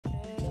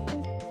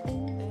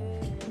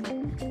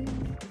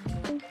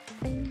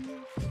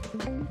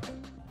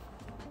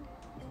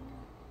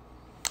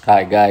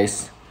Hi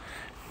guys,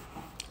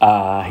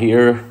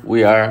 here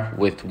we are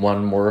with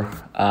one more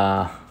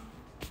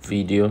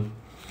video.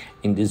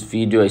 In this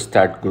video I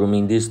start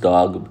grooming this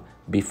dog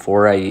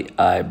before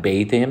I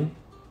bathe him.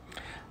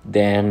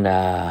 Then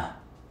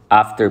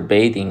after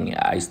bathing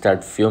I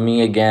start filming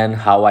again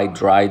how I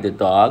dry the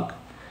dog,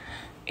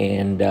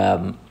 and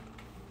um,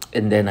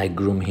 and then I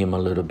groom him a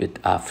little bit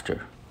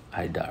after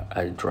I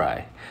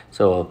dry.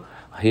 So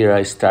here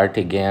I start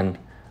again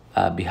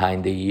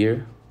behind the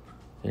ear.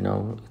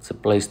 It's a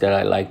place that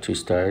I like to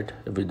start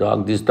every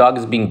dog. This dog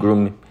has been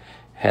grooming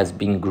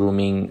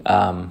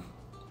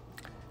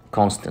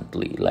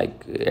constantly,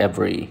 like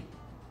every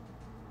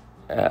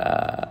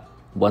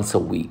once a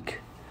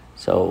week.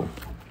 So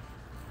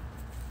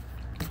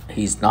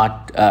he's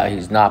not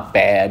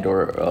bad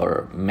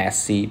or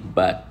messy,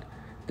 but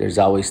there's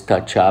always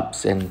touch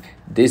ups, and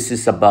this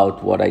is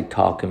about what I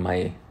talk in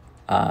my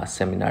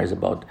seminars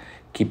about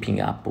keeping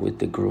up with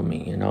the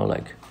grooming.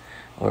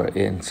 Or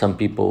in some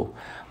people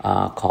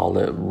call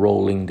it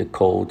rolling the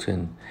coat,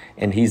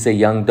 and he's a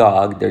young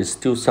dog. There's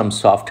still some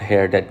soft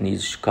hair that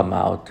needs to come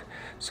out.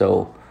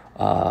 So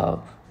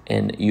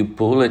and you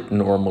pull it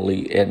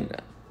normally, and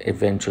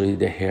eventually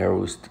the hair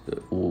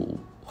will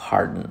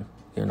harden.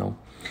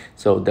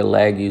 So the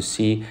leg, you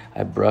see,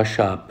 I brush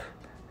up.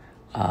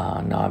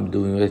 Now I'm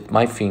doing it with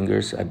my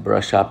fingers. I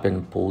brush up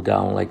and pull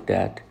down like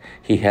that.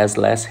 He has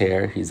less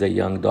hair. He's a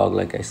young dog,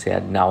 like I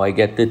said. Now I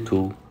get the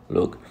tool,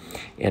 look,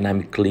 and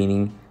I'm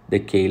cleaning the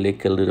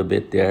calyx a little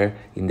bit there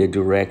in the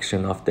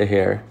direction of the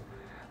hair.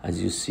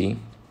 As you see,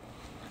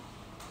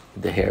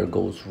 the hair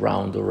goes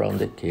round around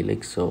the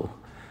calyx. So,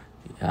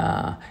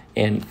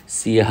 and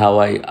see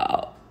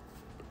how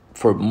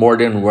for more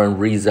than one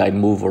reason I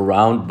move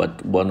around,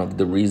 but one of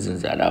the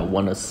reasons that I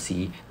want to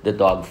see the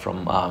dog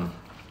from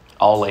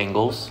all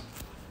angles.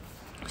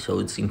 So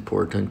it's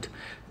important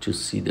to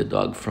see the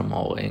dog from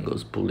all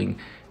angles, pulling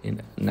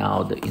in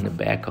now in the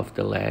back of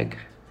the leg.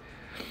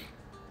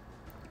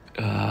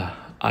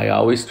 I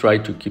always try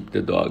to keep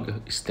the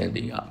dog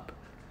standing up,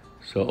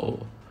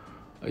 so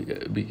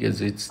because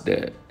it's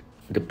the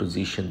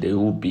position they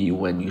will be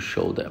when you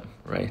show them,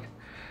 right?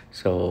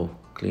 So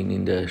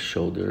cleaning the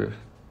shoulder,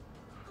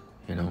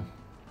 and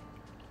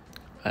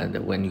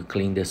when you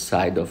clean the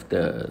side of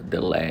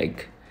the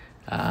leg,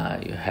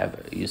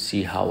 you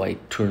see how I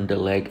turn the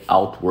leg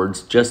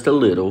outwards just a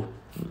little,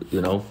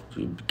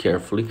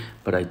 carefully,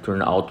 but I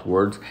turn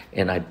outwards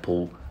and I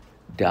pull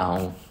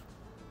down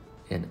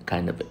and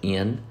kind of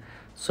in,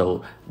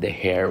 so the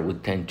hair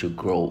would tend to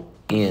grow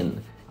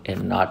in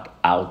and not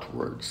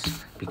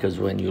outwards, because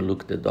when you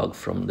look the dog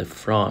from the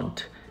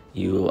front,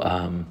 you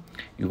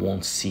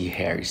won't see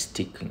hair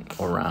sticking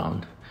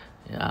around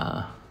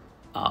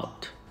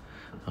out.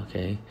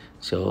 Okay,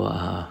 so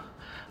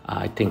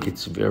I think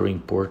it's very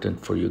important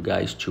for you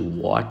guys to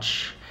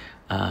watch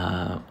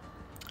the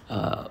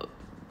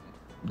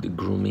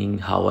grooming,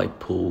 how I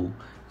pull,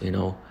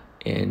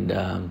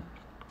 and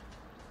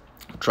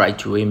try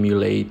to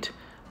emulate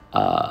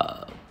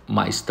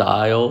my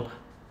style,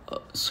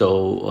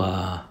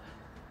 so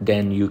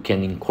then you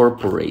can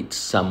incorporate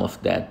some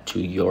of that to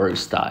your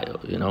style.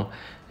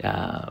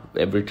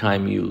 Every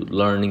time you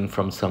learning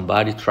from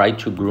somebody, try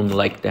to groom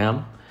like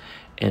them,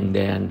 and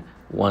then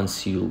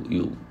once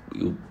you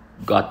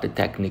got the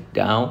technique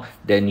down,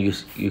 then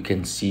you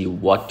can see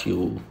what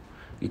you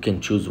can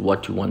choose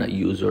what you want to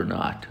use or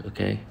not.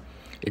 Okay,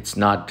 it's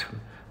not,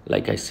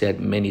 like I said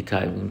many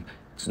times,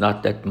 it's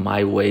not that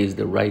my way is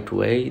the right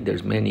way.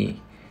 There's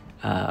many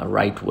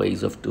right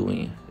ways of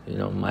doing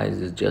it. Mine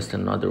is just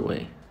another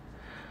way.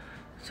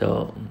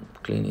 So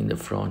cleaning the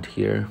front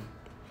here,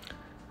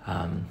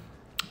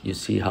 you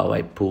see how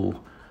I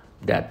pull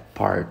that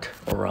part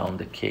around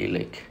the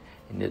calyx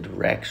in the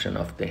direction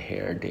of the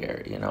hair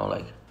there,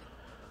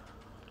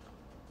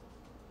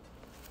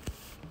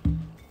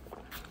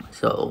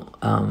 so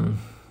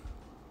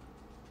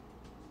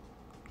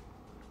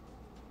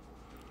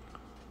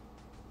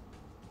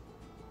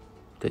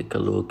take a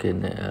look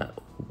and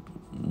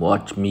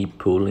watch me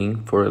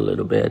pulling for a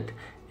little bit,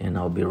 and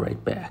I'll be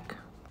right back.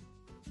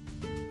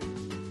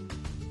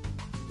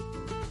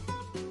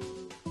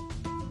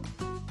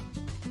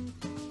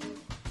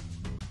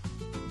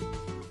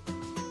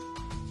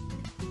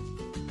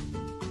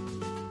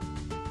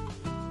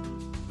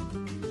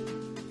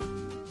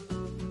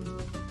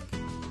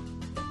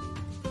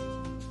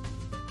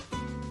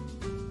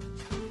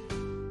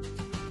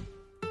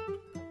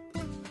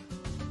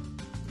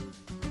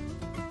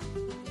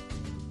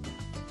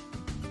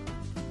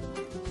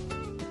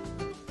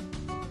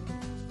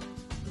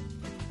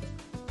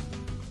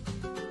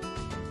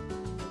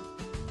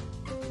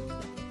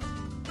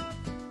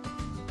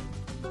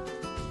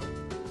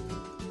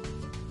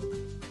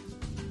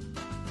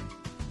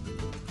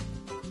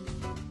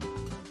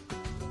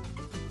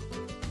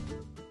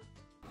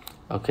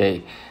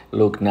 Okay,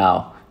 look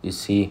now. You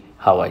see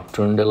how I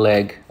turn the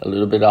leg a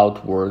little bit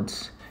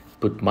outwards,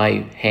 put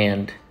my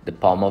hand, the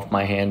palm of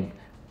my hand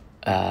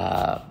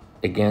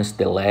against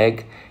the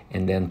leg,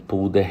 and then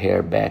pull the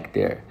hair back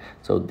there.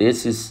 So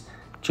this is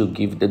to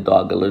give the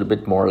dog a little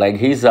bit more leg.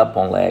 He's up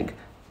on leg,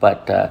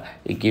 but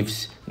it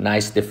gives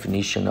nice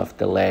definition of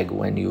the leg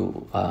when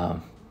you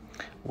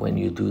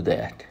do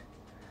that.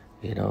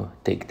 You know,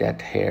 take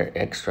that hair,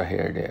 extra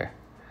hair there.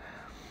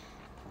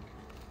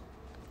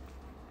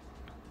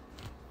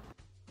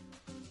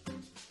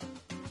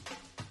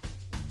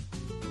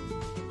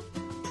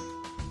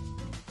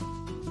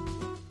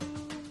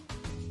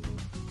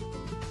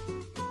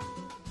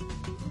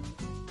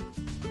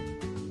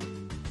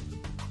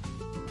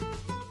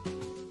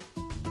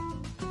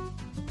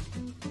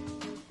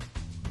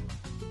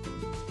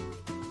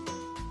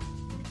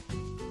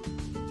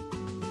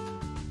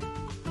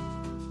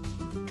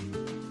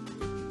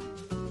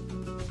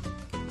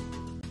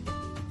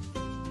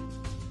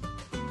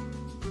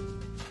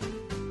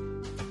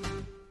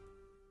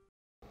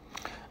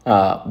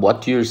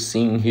 What you're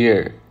seeing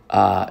here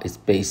is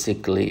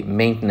basically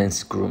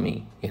maintenance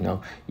grooming. You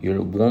know,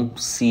 you won't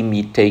see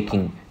me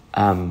taking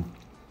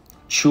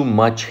too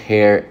much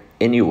hair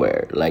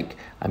anywhere. Like,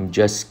 I'm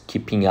just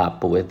keeping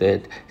up with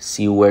it,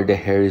 see where the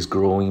hair is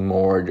growing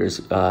more.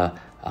 There's like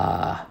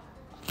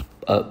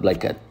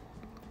a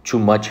too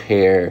much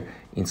hair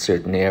in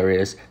certain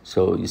areas.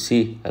 So you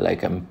see,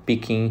 like, I'm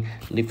picking,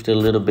 lift a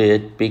little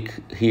bit, pick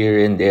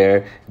here and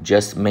there,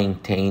 just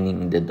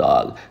maintaining the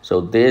dog.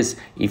 So this,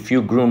 if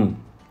you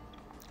groom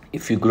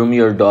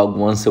your dog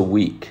once a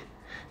week,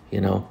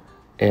 you know,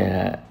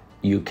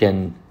 you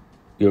can,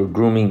 your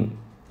grooming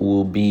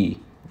will be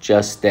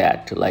just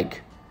that,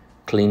 like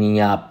cleaning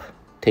up,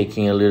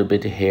 taking a little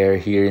bit of hair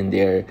here and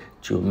there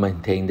to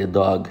maintain the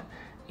dog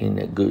in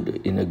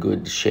a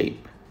good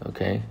shape.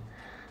 Okay,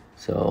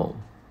 so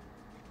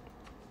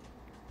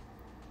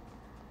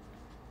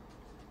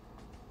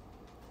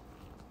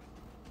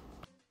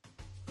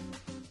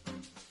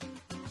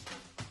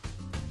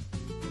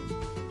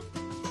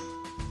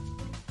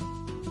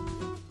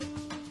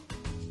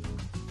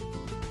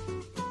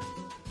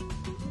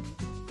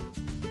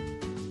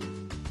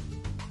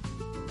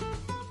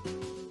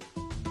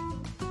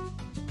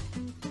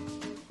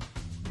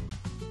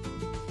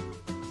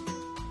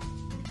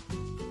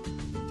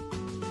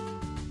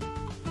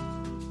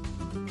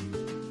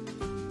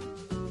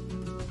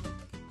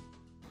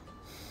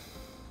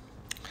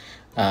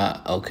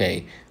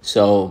okay,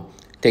 so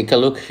take a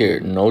look here.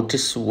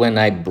 Notice when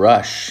I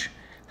brush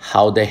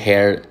how the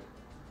hair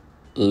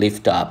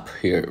lift up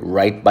here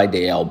right by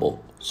the elbow.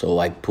 So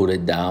I put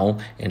it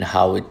down and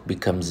how it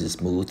becomes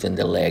smooth and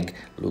the leg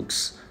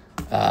looks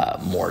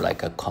more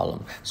like a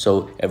column.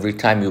 So every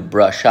time you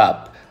brush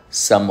up,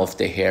 some of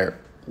the hair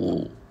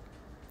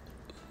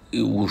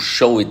it will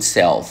show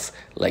itself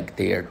like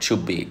they are too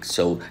big.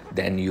 So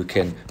then you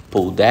can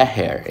pull that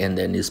hair and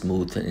then it's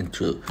smooth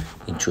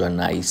into a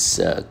nice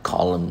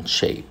column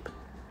shape.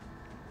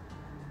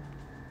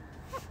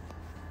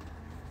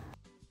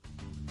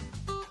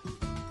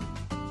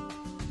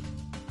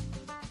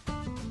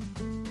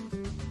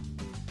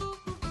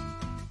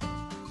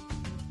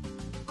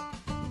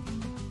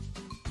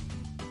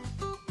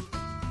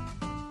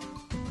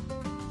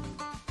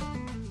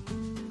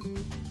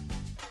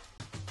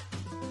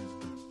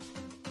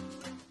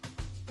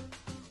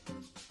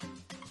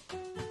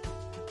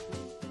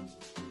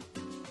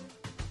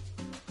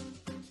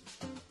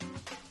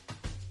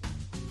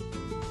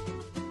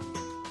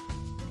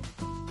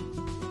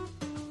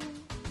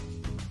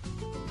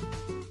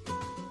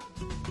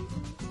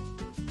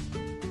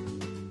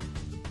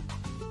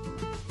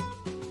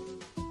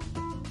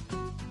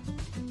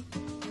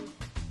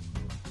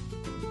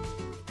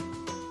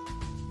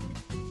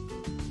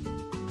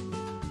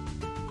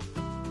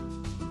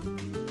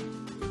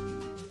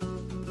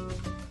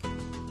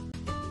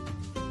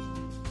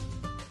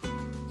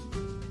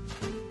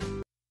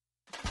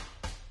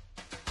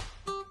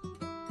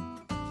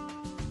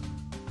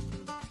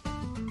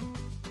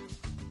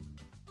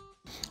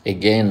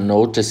 Again,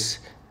 notice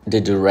the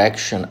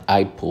direction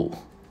I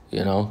pull,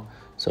 you know?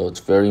 So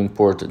it's very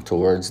important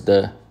towards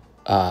the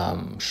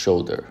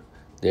shoulder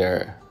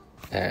there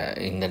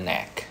in the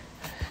neck.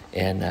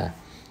 And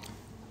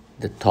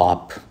the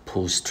top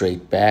pulls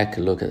straight back.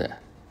 Look at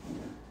that.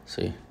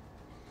 See?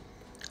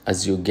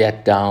 As you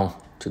get down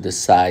to the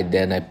side,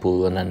 then I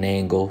pull on an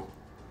angle.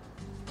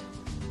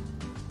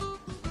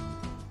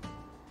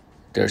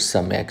 There's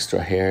some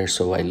extra hair,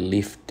 so I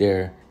lift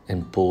there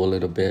and pull a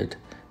little bit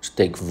to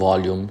take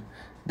volume.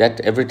 That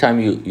every time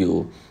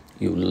you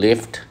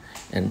lift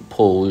and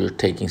pull, you're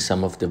taking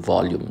some of the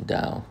volume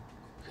down.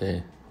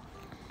 Okay,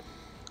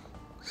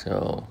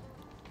 so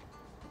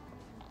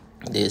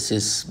this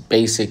is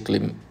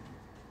basically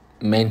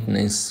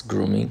maintenance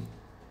grooming,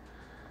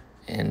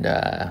 and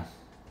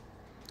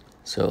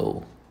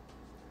so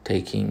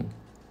taking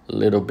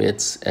little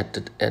bits at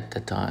the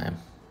time.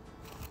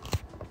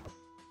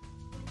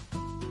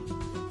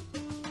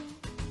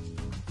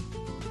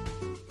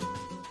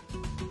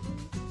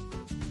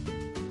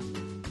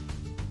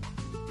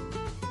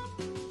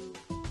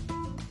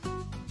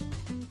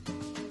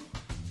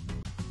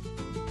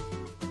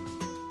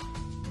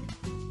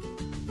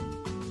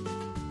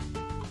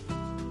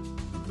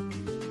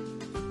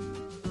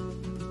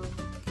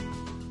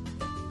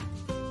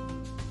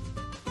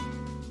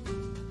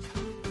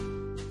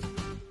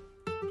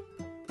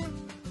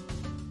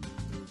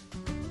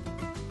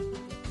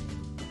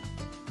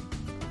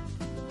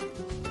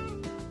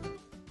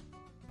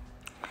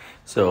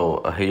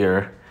 So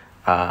here,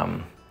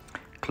 um,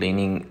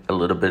 cleaning a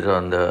little bit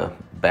on the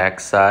back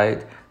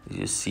side.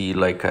 You see,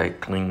 like I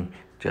clean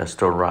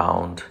just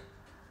around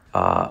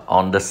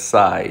on the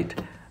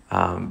side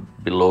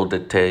below the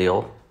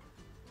tail,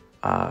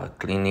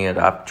 cleaning it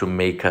up to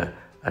make a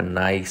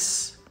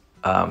nice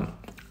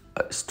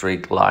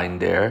straight line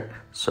there,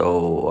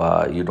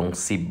 so you don't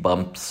see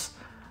bumps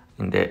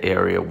in the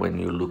area when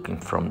you're looking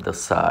from the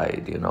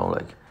side, you know,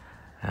 like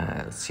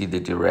see the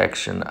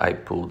direction I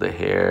pull the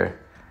hair,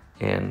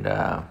 and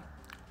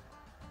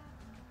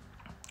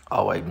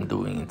all I'm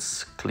doing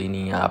is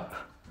cleaning up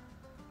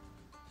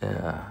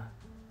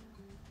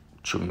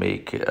to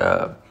make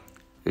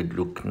it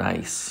look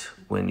nice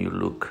when you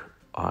look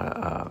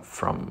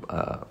from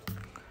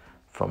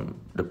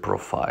the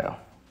profile.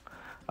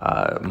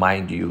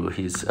 Mind you,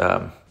 his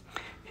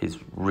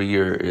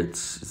rear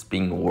it's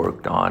being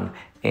worked on,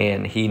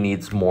 and he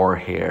needs more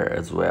hair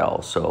as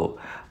well. So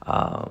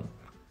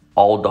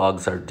all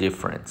dogs are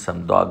different.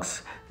 Some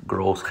dogs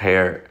grow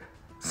hair.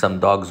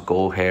 Some dogs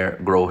grow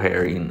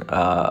hair in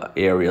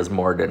areas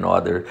more than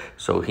others.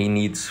 So he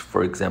needs,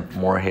 for example,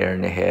 more hair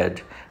in the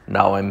head.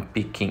 Now I'm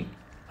picking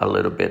a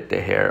little bit the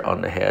hair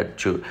on the head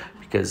too,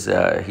 because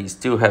he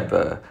still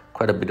have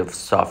quite a bit of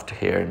soft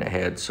hair in the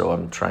head. So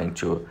I'm trying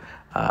to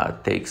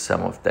take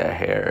some of that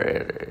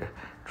hair,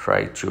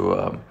 try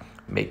to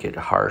make it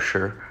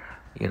harsher,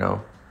 you know,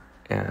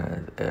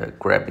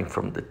 grabbing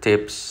from the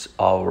tips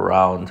all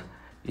around.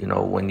 You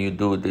know, when you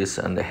do this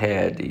on the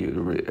head,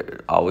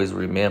 you always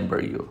remember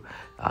you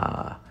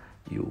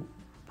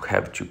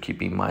have to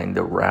keep in mind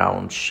the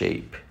round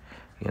shape.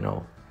 You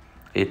know,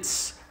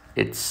 it's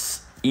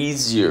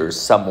easier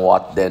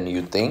somewhat than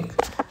you think,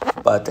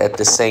 but at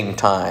the same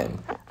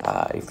time,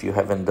 if you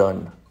haven't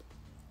done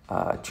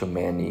too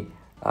many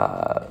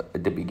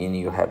at the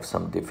beginning, you have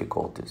some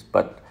difficulties.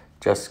 But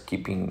just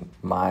keep in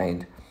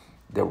mind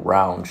the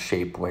round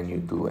shape when you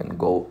do, and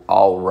go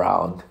all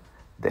around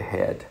the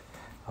head.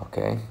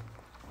 Okay,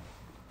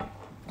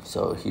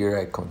 so here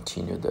I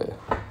continue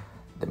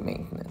the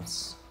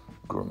maintenance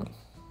grooming.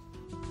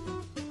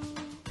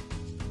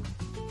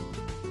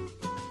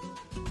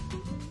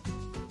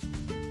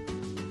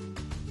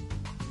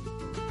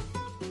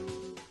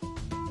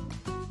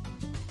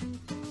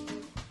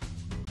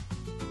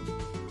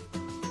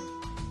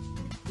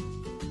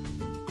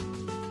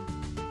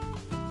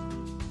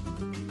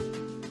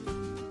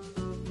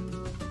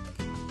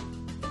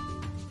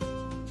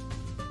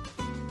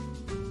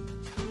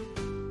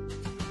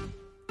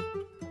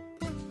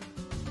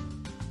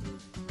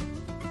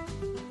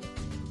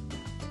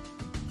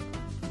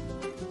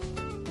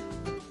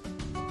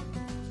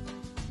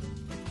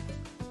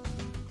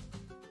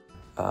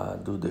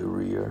 Do the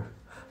rear.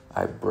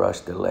 I brush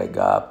the leg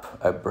up.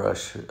 I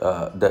brush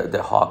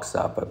the hocks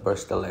up. I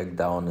brush the leg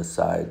down the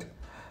side.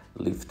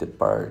 Leave the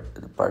part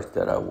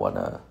that I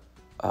wanna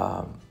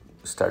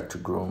start to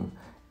groom,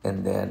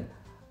 and then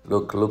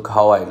look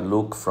how I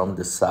look from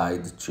the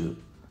side to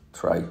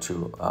try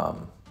to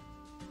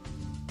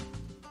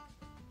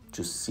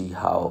see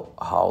how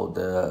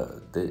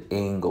the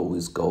angle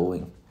is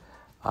going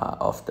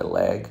of the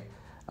leg.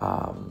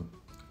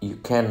 You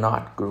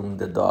cannot groom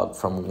the dog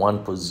from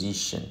one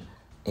position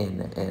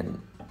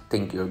and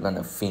think you're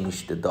gonna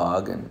finish the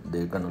dog and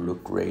they're gonna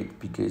look great,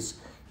 because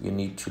you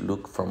need to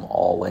look from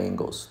all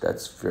angles.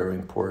 That's very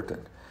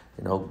important.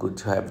 You know, good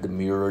to have the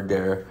mirror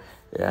there.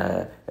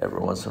 Every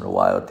once in a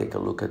while, take a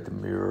look at the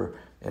mirror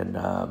and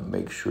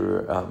make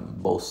sure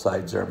both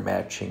sides are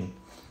matching.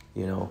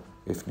 You know,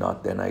 if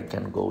not, then I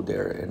can go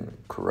there and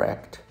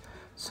correct.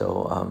 So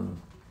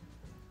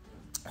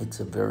it's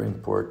a very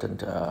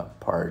important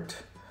part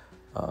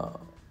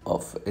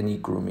of any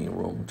grooming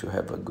room to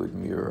have a good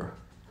mirror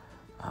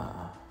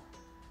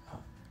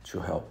to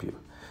help you.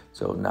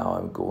 So now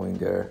I'm going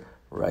there,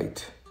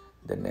 right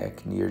the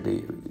neck, near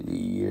the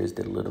ears,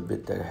 the little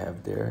bit that I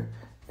have there,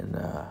 and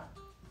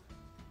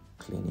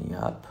cleaning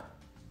up.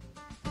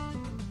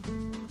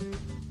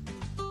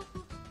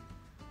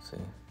 See?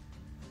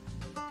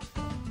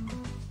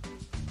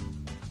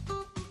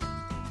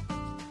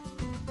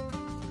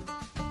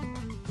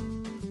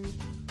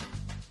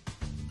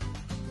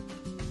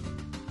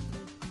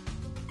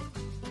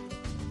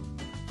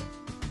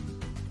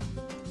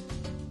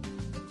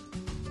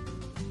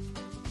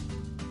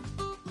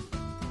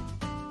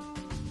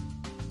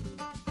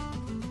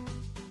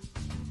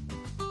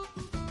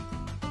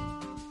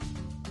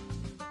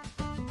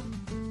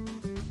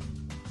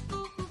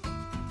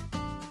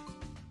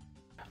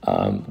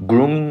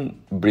 Grooming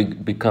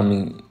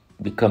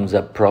becomes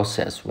a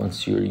process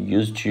once you're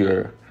used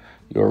to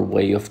your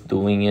way of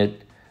doing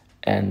it,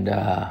 and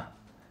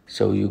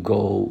so you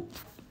go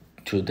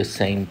to the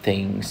same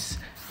things,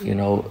 you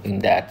know, in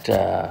that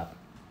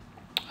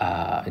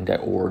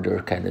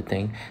order kind of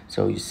thing.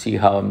 So you see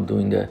how I'm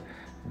doing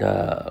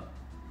the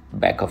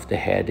back of the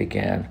head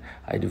again.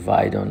 I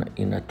divide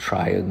in a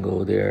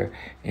triangle there,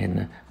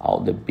 and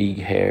all the big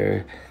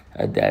hair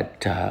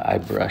that I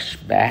brush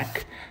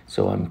back.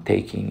 So I'm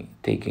taking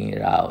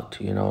it out,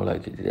 you know,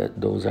 like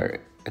those are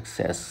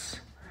excess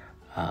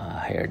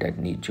hair that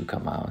need to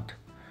come out.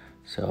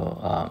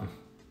 So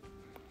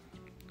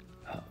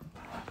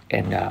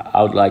and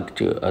I would like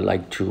to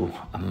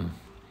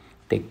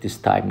take this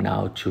time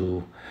now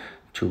to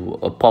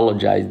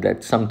apologize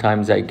that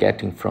sometimes I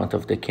get in front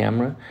of the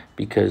camera,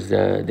 because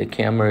the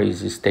camera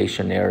is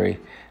stationary,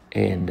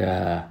 and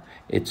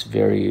it's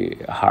very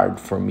hard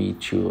for me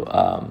to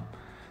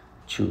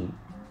to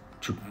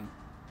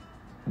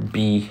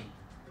be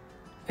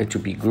to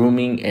be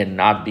grooming and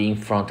not be in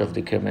front of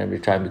the camera every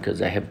time,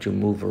 because I have to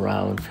move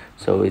around.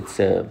 So it's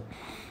a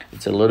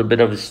little bit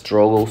of a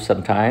struggle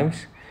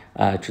sometimes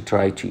to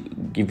try to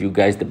give you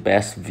guys the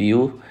best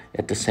view,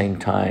 at the same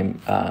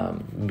time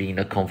be in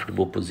a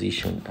comfortable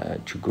position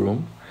to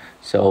groom.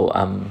 So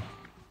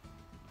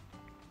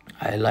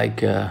I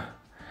like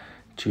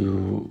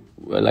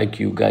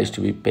you guys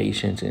to be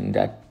patient in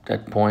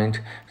that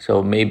point.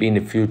 So maybe in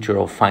the future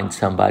I'll find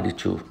somebody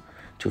to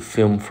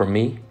film for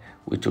me,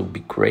 which will be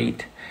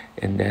great,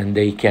 and then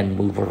they can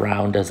move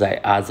around as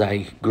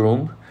I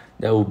groom.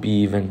 That will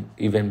be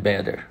even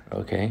better.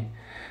 Okay,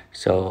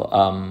 so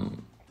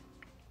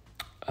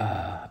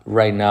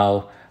right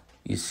now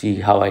you see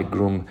how I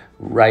groom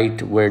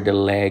right where the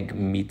leg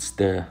meets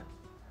the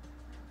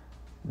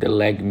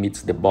leg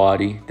meets the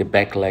body, the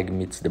back leg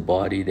meets the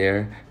body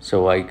there.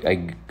 So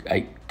I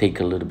take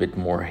a little bit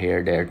more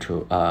hair there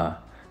to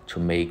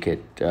make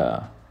it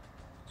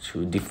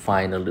to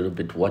define a little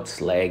bit what's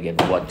leg and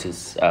what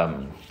is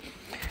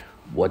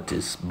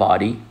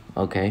body.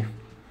 Okay,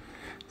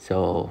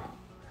 so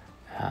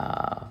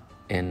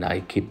and I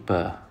keep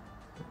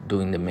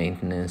doing the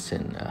maintenance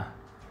and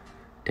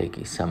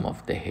taking some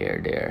of the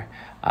hair there.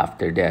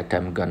 After that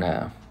I'm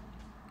gonna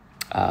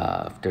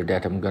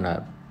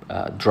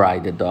dry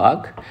the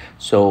dog.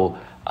 So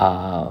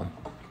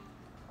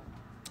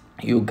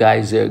you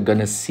guys are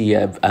gonna see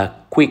a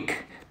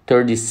quick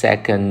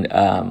 30-second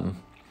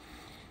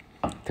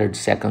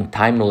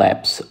time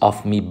lapse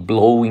of me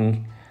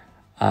blowing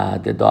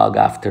the dog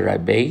after I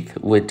bathe,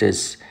 which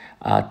is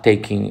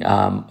taking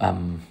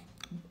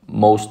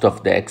most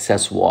of the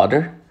excess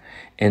water,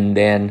 and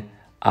then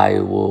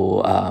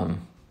I'll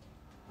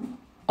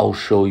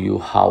show you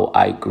how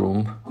I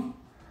groom,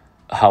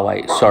 how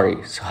I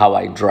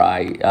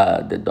dry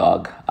the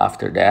dog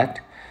after that.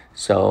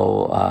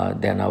 So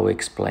then I'll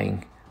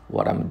explain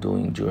what I'm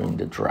doing during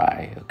the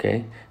dry.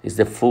 Okay, it's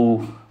the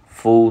full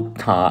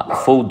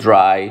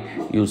dry.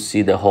 You'll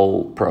see the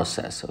whole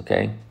process.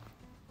 Okay.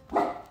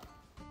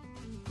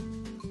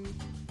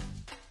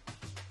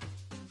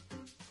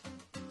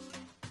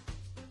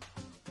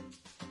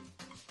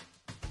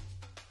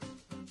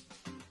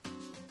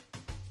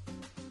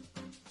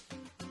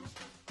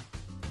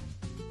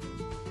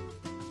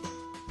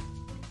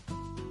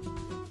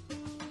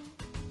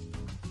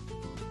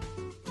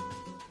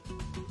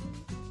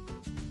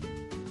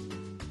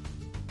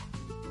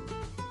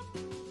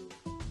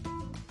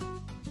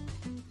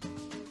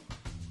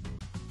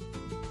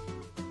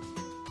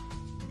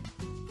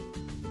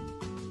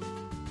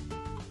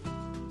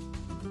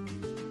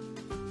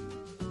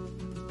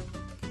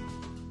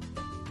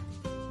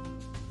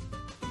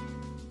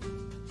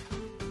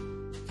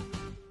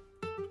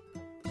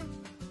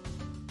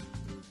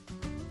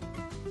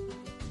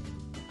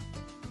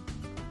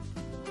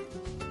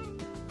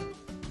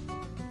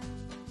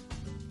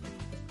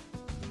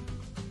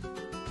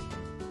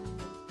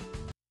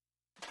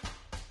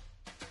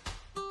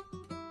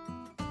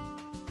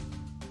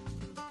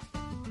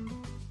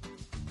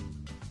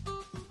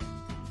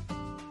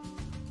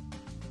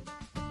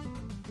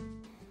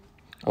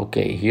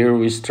 Okay, here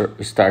we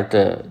start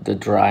the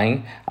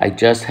drying. I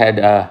just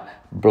had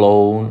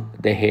blown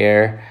the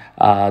hair,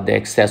 the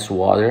excess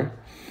water.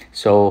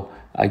 So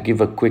I give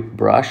a quick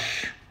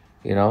brush,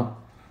 and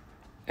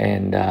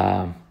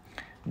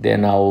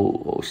then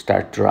I'll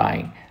start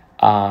drying.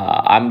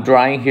 I'm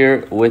drying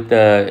here with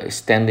a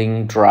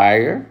standing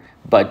dryer,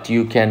 but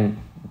you can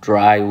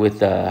dry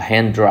with a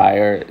hand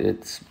dryer.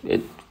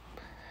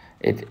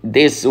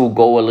 This will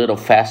go a little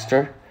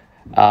faster.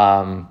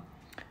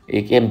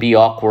 It can be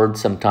awkward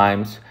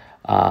sometimes,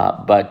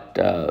 but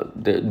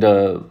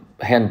the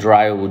hand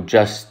dryer will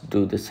just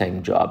do the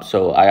same job.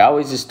 So I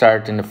always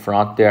start in the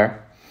front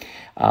there.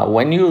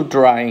 When you're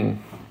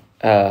drying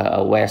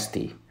a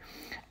Westie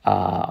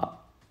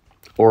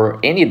or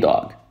any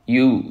dog,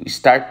 you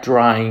start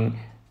drying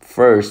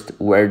first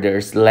where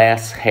there's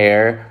less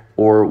hair,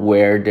 or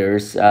where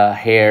there's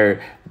hair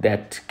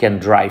that can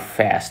dry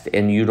fast,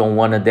 and you don't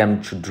want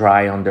them to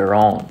dry on their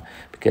own,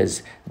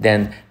 because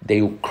then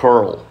they will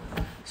curl.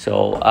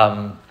 So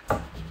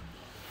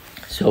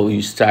so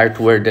you start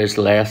where there's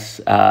less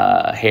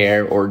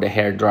hair, or the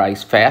hair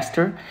dries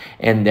faster,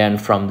 and then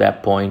from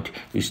that point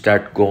you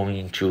start going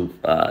into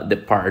the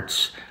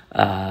parts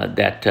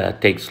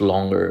that takes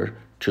longer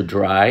to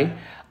dry,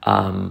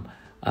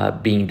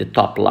 being the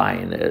top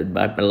line.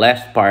 But the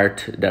last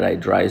part that I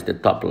dry is the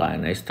top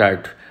line. I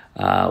start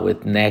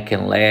with neck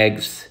and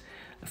legs,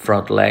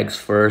 front legs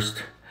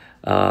first,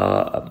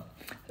 and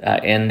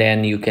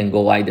then you can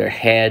go either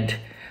head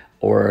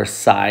or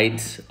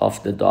sides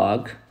of the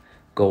dog.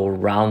 go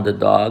around the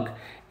dog,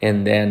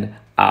 and then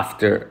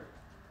after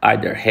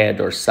either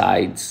head or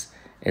sides,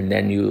 and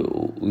then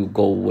you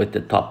go with the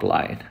top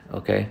line.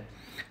 Okay,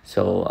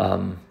 so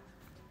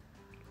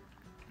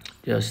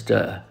just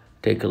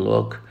take a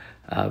look.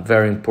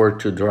 Very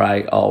important to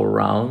dry all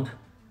around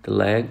the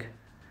leg.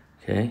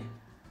 Okay,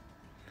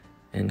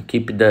 and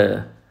keep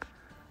the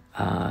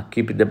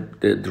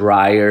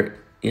dryer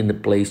in the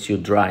place you're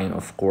drying,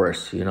 of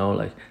course. You know,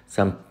 like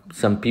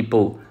some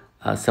people,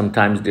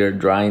 sometimes they're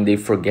drying, they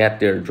forget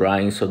they're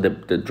drying, so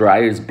the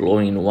dryer is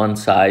blowing in one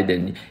side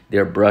and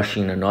they're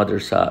brushing another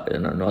side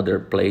in another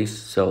place.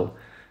 So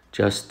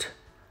just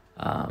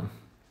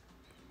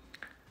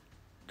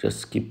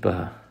keep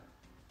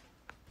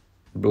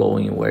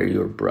blowing where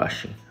you're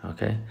brushing.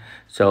 Okay,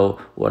 so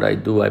what I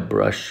do, I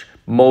brush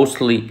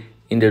mostly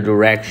in the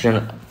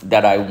direction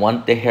that I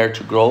want the hair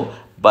to grow,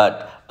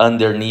 but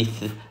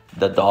underneath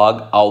the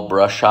dog I'll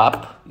brush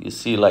up, you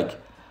see, like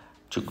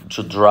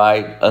to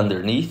dry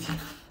underneath,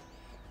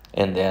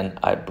 and then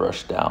I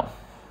brush down.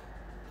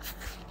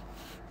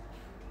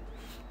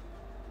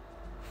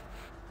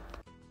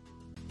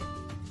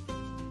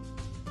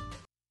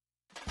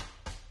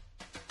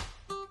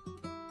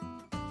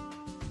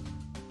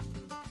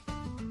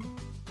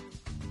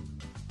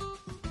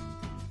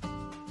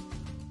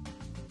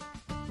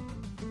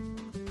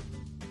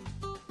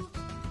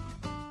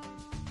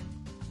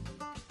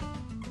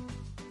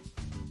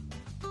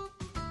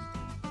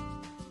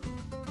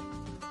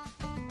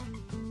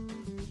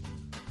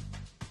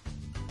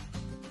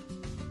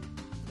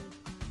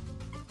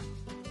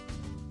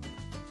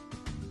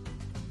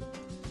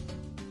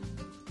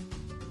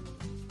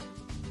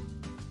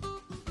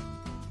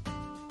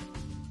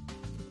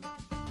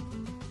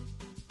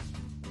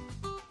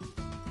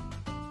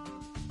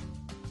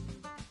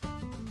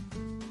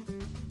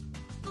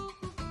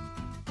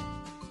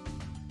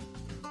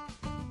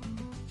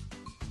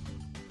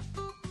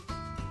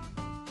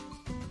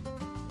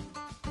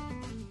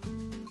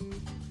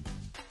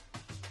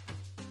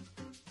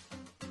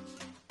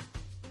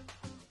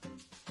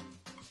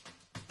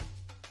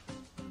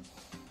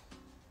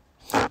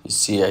 You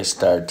see, I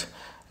start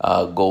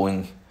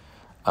going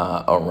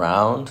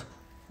around,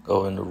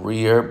 go in the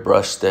rear,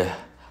 brush the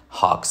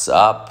hocks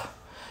up,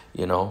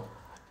 you know,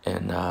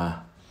 and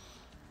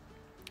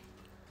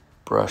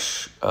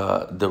brush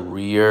the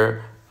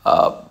rear.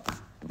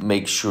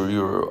 Make sure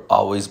you're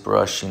always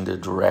brushing the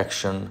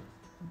direction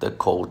the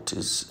coat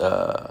is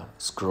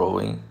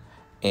growing,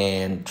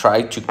 and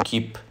try to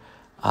keep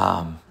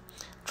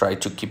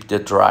the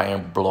dryer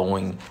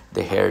blowing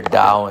the hair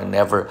down and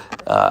never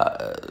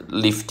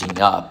lifting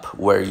up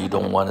where you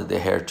don't want the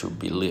hair to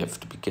be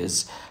lifted,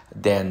 because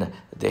then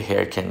the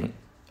hair can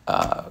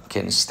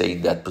stay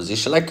in that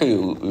position like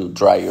you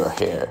dry your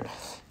hair,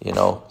 you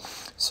know.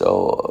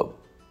 So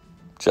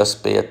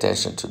just pay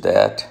attention to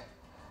that,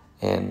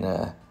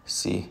 and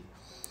see.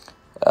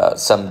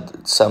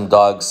 Some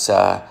dogs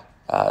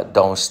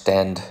don't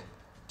stand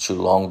too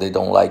long. They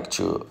don't like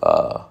to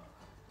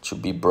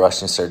be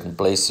brushed in certain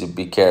places. You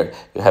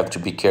have to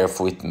be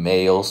careful with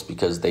males,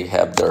 because they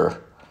have their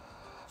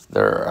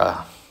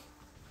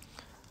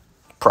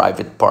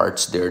private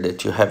parts there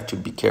that you have to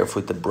be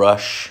careful with the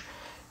brush,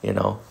 you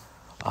know.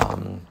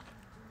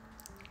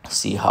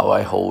 See how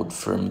I hold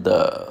from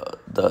the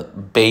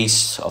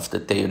base of the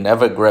tail.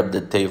 Never grab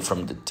the tail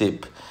from the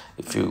tip.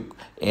 If you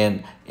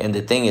and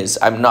the thing is,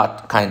 I'm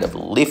not kind of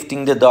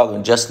lifting the dog,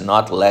 I'm just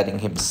not letting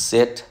him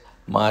sit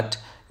much,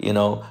 you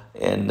know,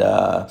 and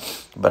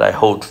but I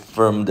hold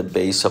firm the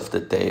base of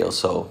the tail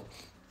so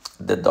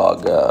the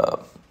dog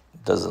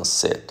doesn't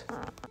sit.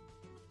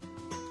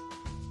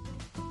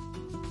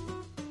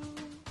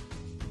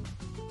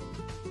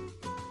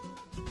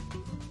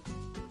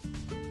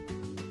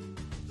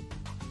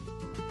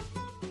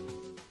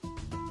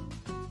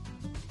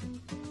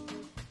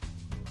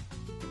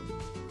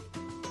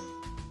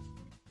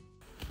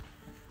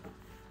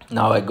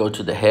 Now I go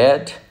to the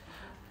head.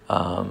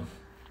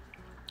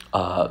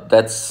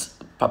 That's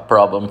a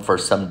problem for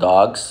some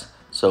dogs.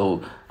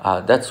 So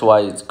that's why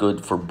it's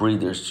good for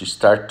breeders to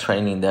start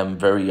training them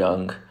very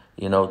young.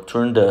 You know,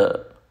 turn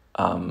the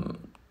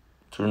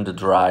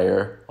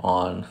dryer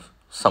on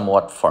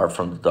somewhat far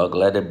from the dog.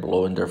 Let it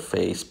blow in their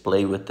face.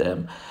 Play with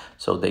them,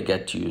 so they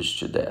get used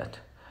to that.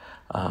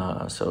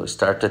 So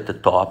start at the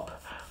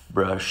top,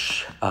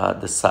 brush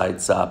the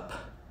sides up.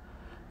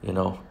 You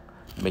know,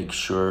 make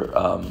sure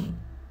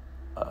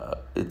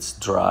it's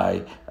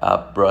dry.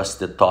 Brush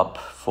the top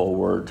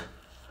forward,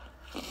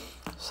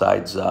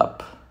 sides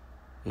up,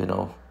 you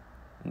know,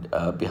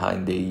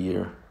 behind the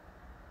ear.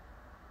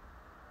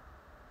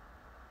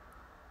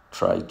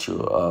 Try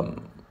to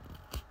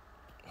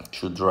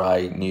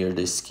dry near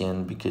the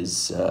skin,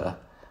 because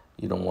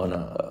you don't want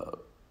to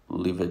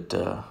leave it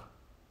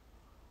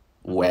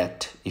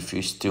wet if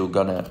you're still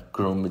gonna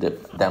groom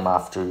them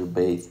after you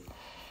bathe.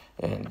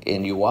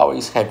 And you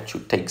always have to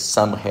take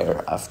some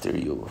hair after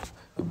you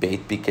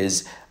bathe,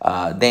 because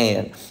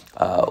then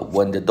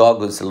when the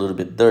dog is a little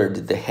bit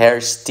dirty, the hair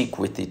stick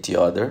with each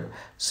other,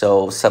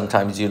 so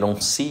sometimes you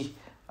don't see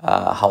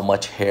how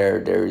much hair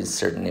there is in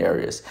certain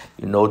areas.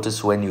 You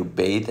notice when you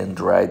bathe and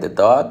dry the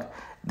dog,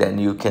 then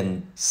you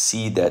can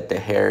see that the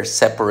hair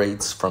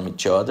separates from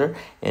each other,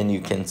 and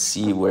you can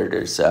see where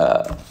there's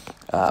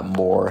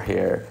more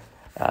hair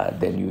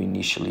than you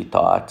initially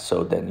thought.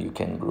 So then you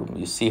can groom.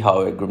 You see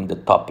how I groom the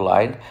top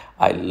line?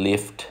 I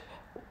lift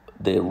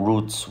the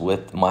roots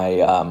with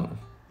my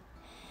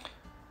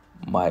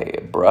my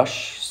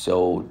brush,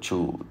 so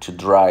to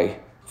dry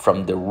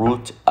from the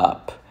root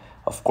up.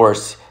 Of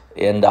course,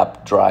 end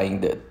up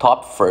drying the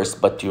top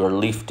first, but you're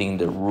lifting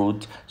the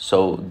root,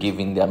 so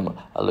giving them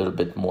a little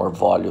bit more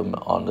volume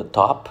on the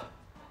top.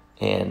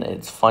 And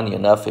it's funny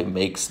enough, it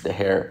makes the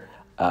hair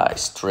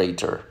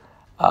straighter.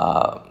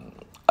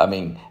 I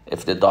mean,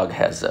 if the dog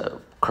has a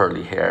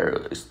curly hair,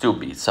 it'll still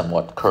be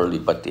somewhat curly,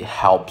 but it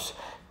helps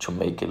to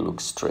make it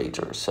look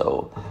straighter.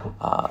 So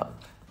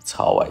it's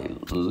how I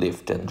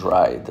lift and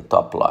dry the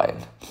top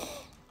line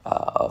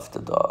of the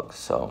dog.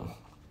 So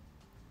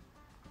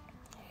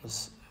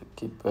just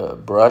keep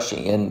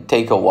brushing, and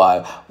take a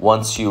while.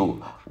 Once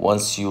you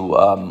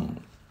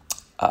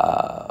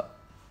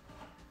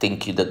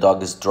think the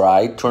dog is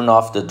dry, turn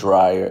off the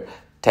dryer,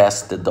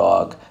 test the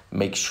dog,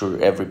 make sure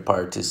every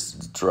part is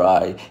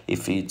dry.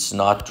 If it's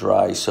not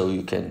dry, so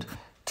you can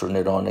turn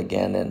it on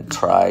again and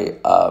try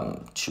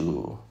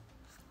to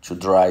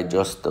dry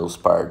just those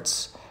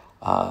parts.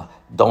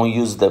 Don't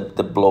use the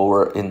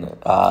blower in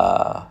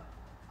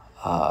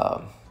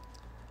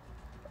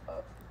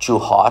too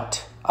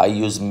hot. I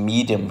use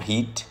medium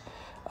heat,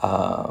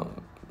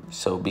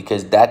 so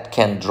because that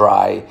can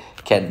dry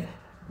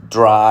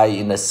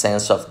in a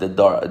sense of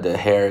the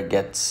hair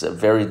gets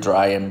very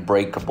dry and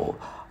breakable.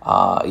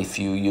 If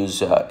you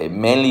use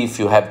mainly if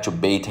you have to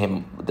bait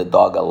the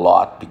dog a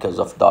lot because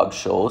of dog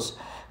shows.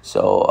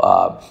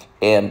 So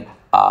and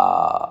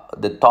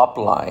the top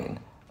line,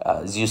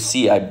 as you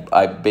see,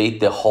 I bait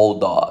the whole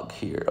dog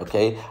here.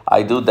 Okay,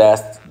 I do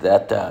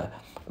that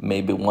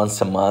maybe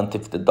once a month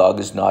if the dog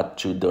is not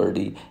too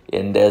dirty.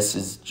 And this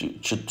is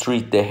to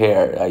treat the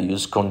hair. I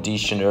use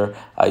conditioner.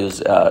 I use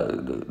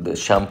the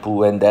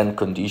shampoo and then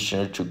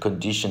conditioner to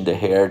condition the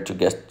hair to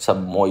get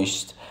some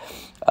moist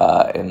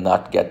and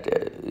not get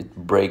it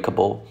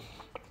breakable.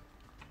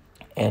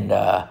 And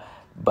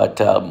but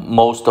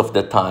most of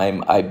the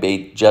time I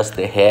bait just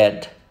the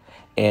head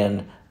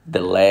and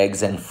the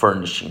legs and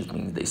furnishings,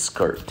 means the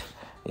skirt,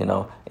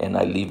 and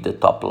I leave the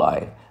top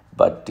line.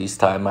 But this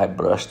time I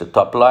brush the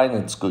top line.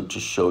 It's good to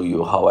show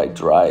you how I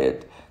dry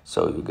it,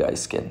 so you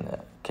guys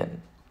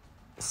can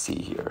see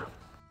here.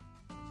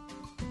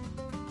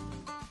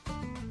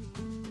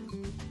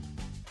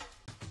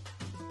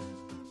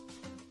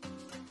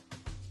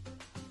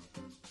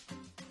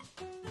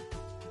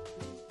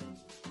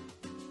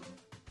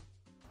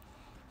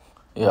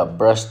 Yeah,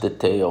 brush the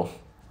tail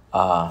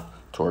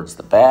towards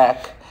the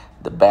back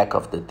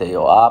of the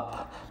tail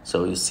up.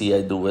 So you see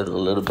I do it a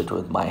little bit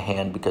with my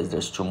hand because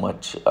there's too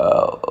much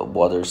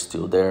water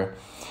still there.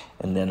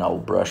 And then I'll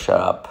brush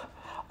up.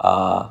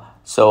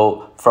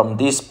 So from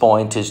this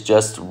point is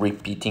just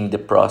repeating the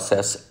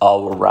process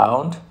all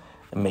around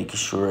and making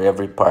sure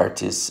every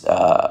part is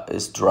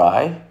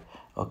dry.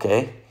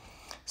 Okay.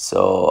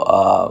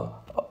 So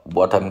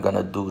what I'm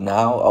gonna do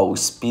now, I will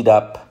speed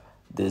up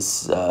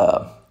this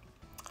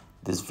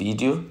this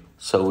video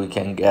so we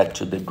can get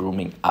to the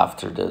grooming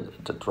after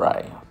the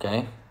dry.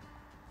 Okay.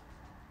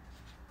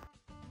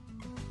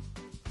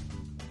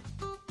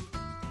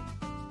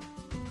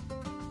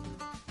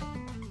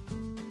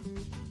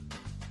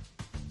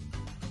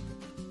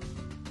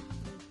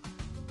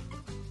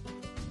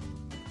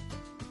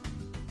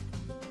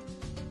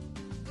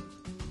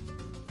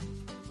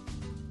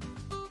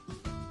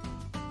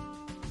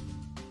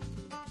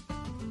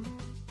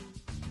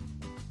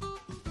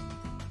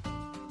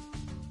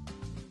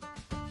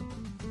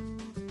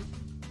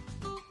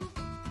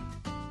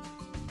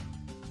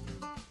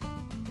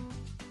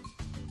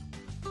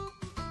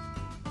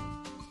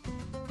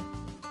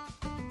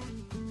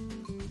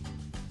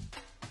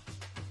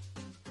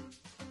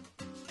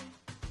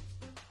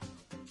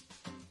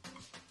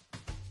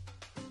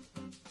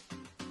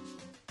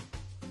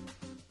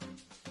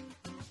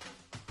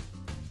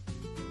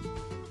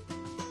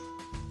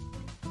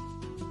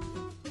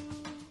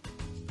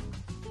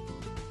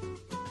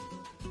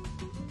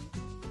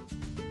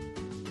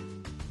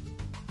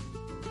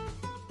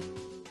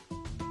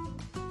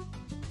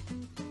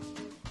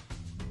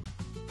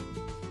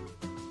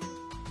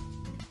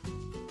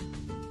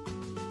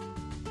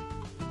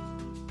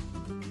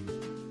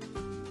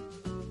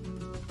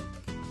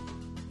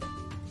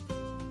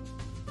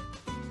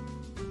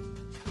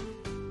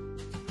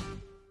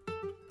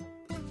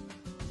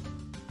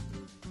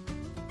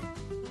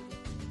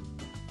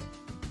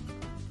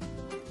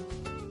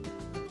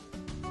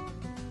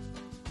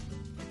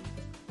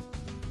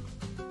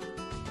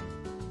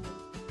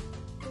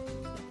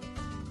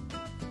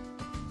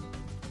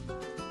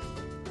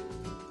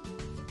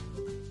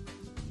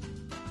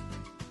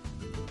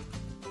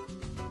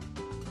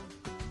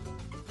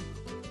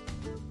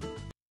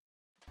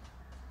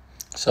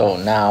 So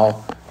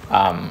now,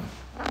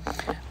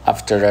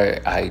 after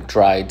I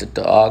dry the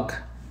dog,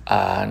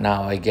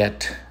 now I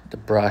get the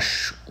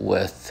brush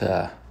with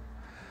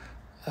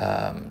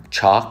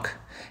chalk,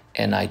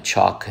 and I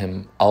chalk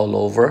him all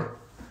over.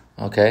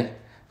 Okay,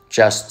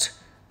 just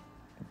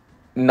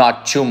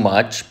not too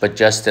much, but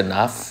just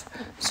enough,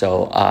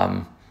 so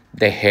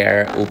the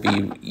hair will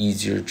be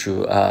easier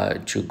to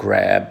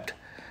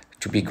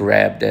be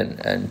grabbed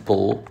and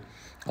pull.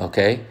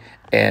 Okay,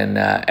 and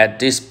at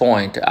this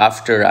point,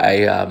 after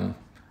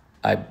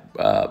I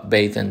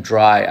bathe and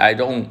dry, I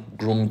don't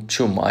groom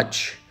too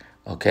much.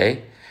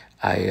 Okay,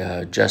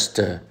 I just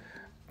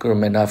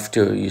groom enough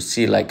to, you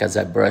see, like as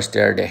I brush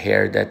there, the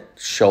hair that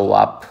show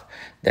up,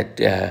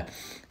 that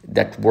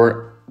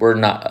were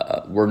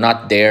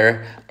not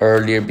there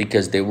earlier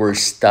because they were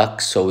stuck,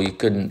 so you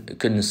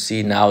couldn't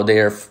see. Now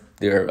they're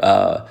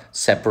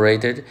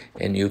separated,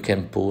 and you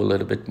can pull a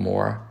little bit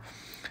more.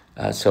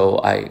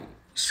 So I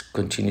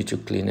continue to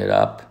clean it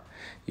up.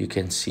 You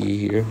can see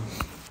here.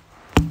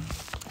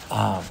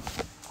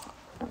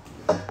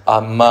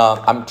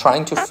 I'm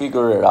trying to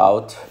figure it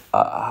out,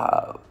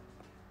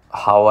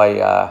 how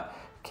I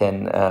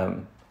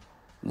can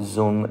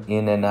zoom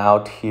in and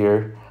out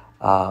here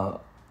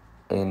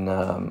in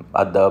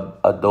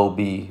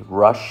Adobe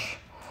Rush.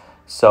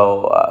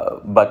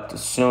 So, but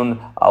soon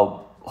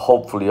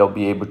hopefully I'll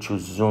be able to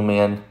zoom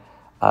in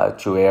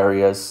to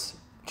areas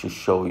to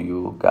show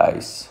you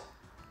guys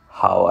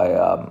how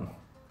I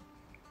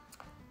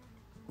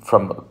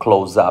from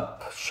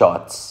close-up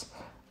shots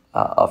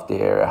of the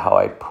area, how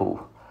I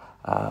pull.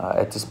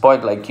 At this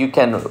point, like, you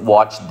can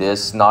watch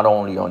this not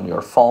only on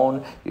your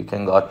phone, you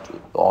can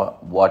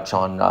watch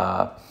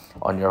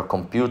on your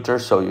computer,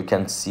 so you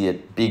can see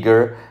it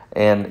bigger,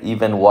 and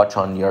even watch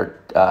on your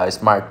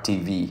smart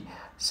TV.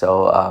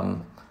 So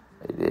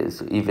it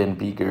is even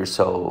bigger,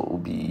 so it will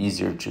be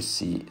easier to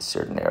see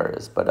certain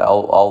areas. But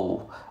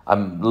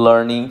I'm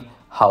learning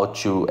how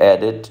to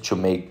edit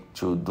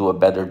to do a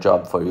better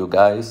job for you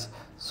guys.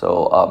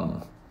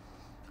 So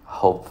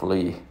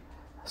hopefully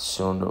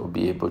soon we'll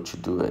be able to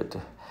do it.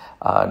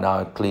 Now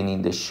I'm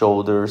cleaning the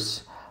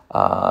shoulders.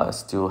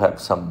 Still have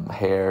some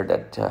hair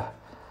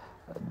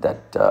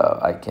that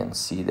I can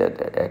see,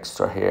 that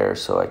extra hair,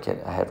 so I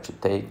have to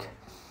take.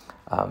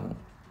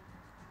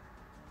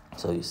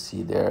 So you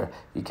see there,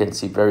 you can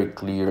see very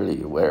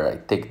clearly where I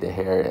take the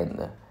hair,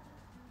 and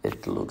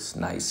it looks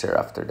nicer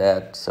after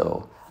that.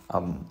 So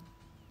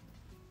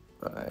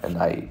and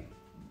I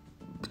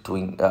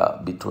between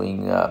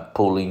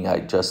pulling, I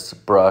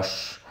just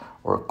brush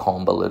or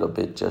comb a little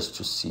bit just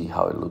to see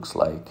how it looks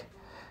like,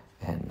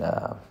 and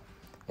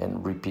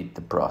repeat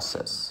the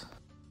process.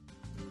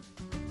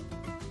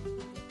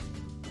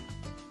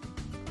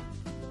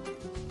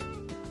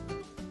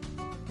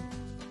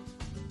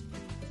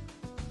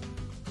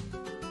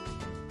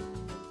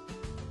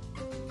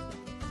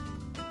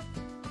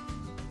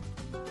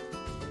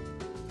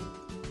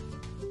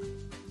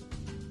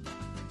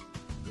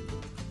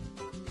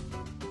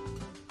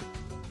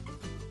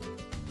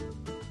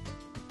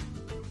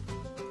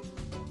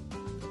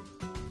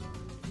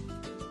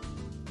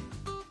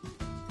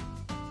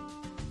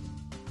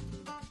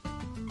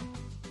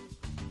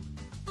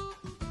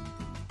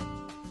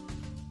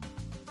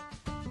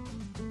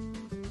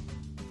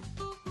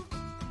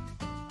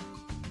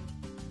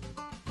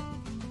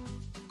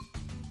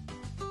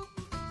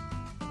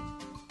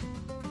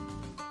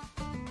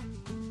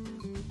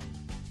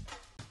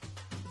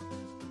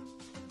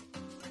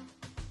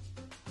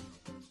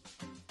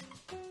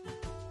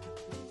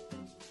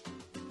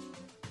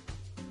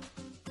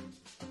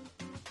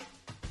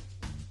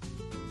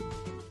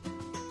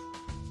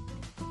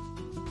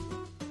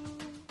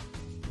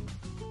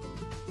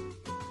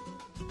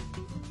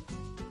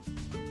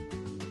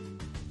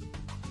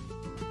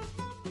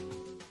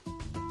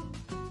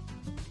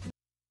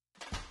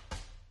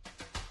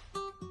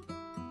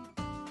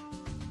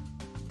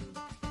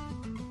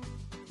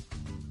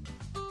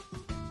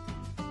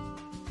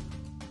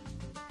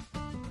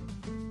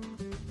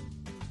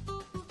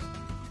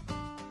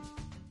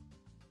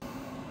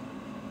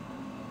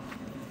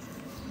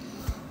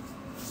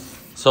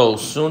 So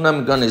soon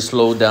I'm gonna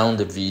slow down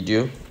the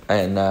video,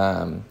 and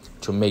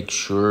to make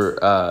sure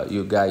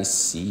you guys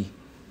see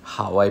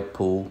how I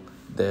pull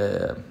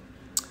the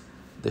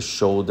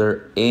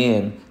shoulder,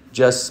 and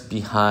just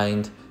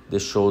behind the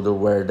shoulder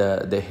where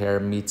the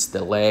hair meets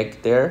the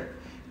leg there,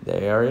 the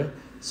area.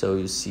 So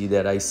you see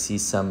that I see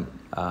some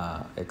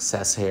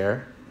excess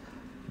hair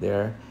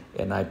there,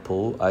 and I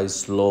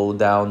slow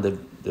down the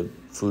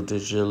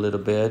footage a little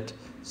bit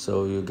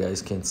so you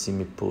guys can see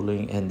me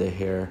pulling, and the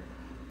hair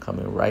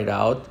coming right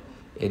out,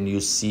 and you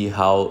see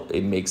how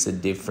it makes a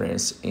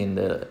difference in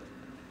the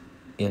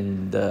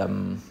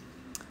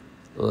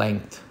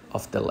length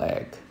of the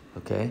leg.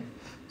 Okay,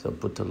 so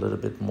put a little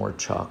bit more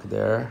chalk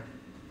there.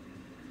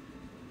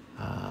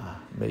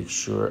 Make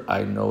sure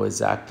I know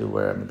exactly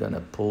where I'm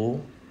gonna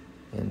pull,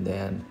 and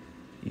then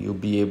you'll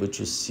be able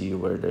to see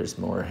where there's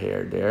more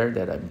hair there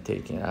that I'm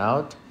taking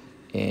out,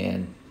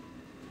 and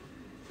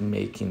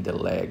making the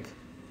leg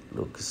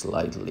look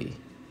slightly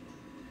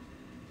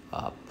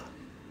up.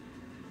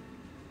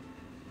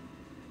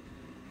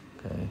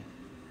 Okay,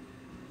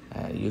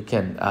 you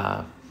can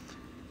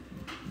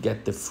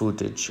get the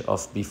footage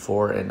of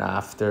before and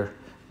after,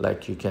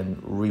 like you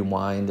can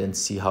rewind and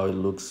see how it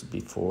looks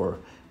before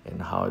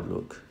and how it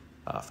look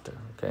after.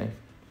 Okay.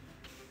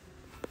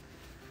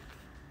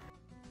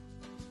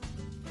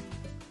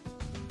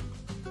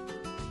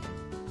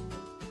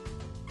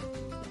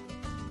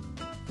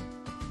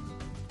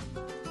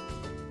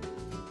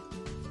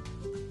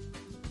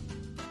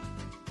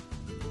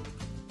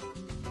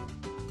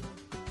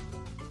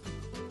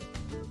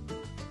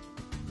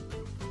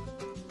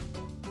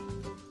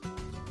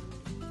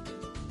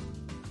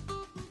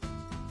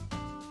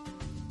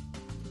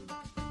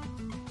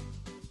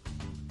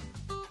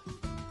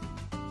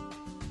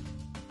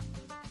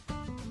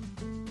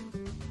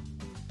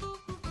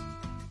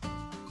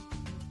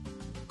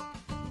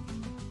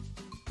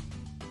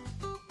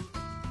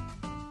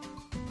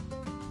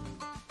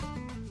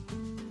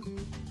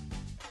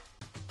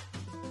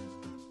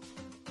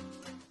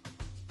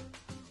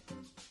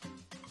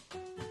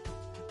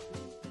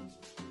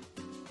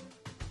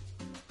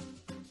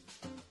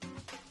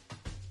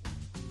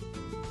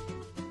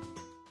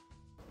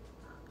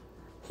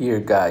 Here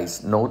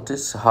guys,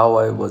 notice how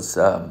I was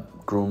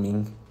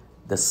grooming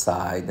the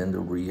side and the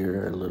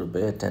rear a little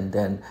bit, and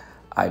then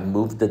I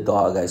moved the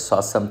dog. I saw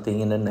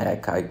something in the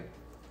neck. I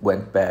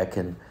went back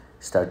and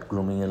start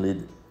grooming a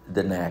little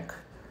the neck,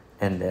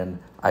 and then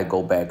I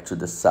go back to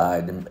the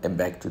side and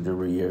back to the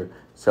rear.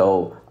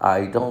 So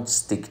I don't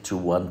stick to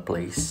one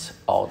place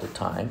all the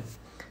time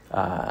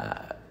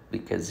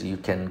because you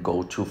can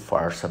go too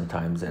far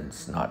sometimes and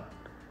it's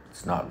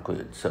not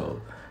good.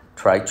 So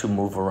try to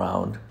move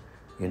around,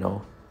 you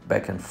know,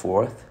 back and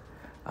forth,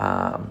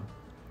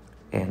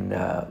 and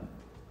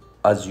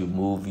as you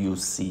move you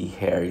see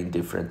hair in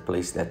different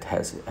places that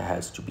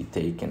has to be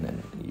taken,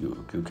 and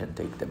you can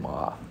take them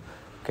off.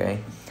 Okay.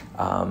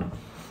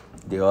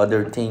 The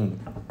other thing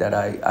that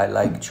I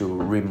like to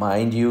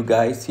remind you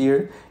guys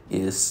here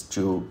is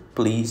to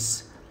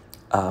please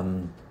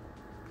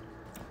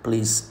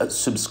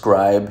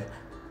subscribe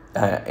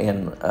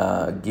and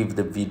give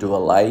the video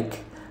a like,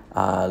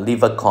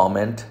 leave a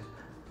comment.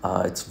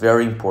 It's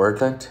very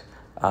important.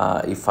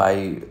 If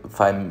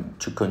I'm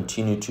to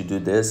continue to do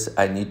this,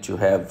 I need to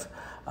have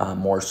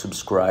more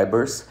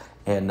subscribers,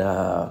 and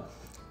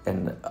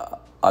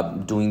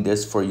I'm doing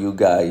this for you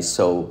guys,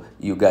 so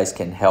you guys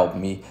can help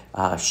me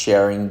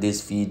sharing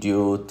this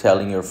video,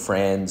 telling your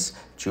friends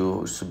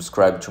to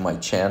subscribe to my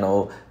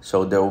channel,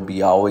 so there will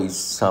be always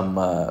some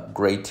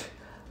great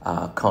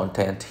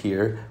content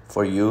here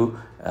for you.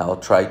 I'll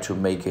try to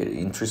make it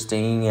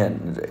interesting,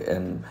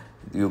 and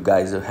you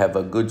guys have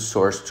a good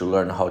source to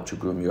learn how to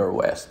groom your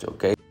West.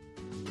 Okay,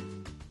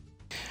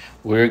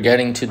 we're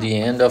getting to the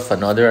end of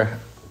another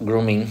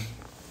grooming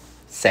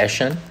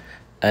session,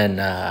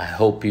 and I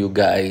hope you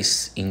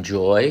guys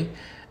enjoy,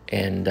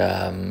 and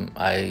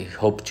I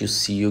hope to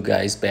see you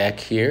guys back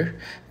here.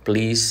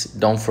 Please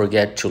don't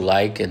forget to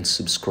like and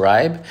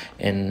subscribe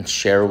and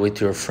share with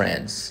your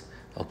friends.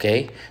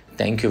 Okay,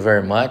 thank you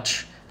very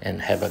much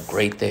and have a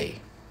great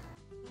day.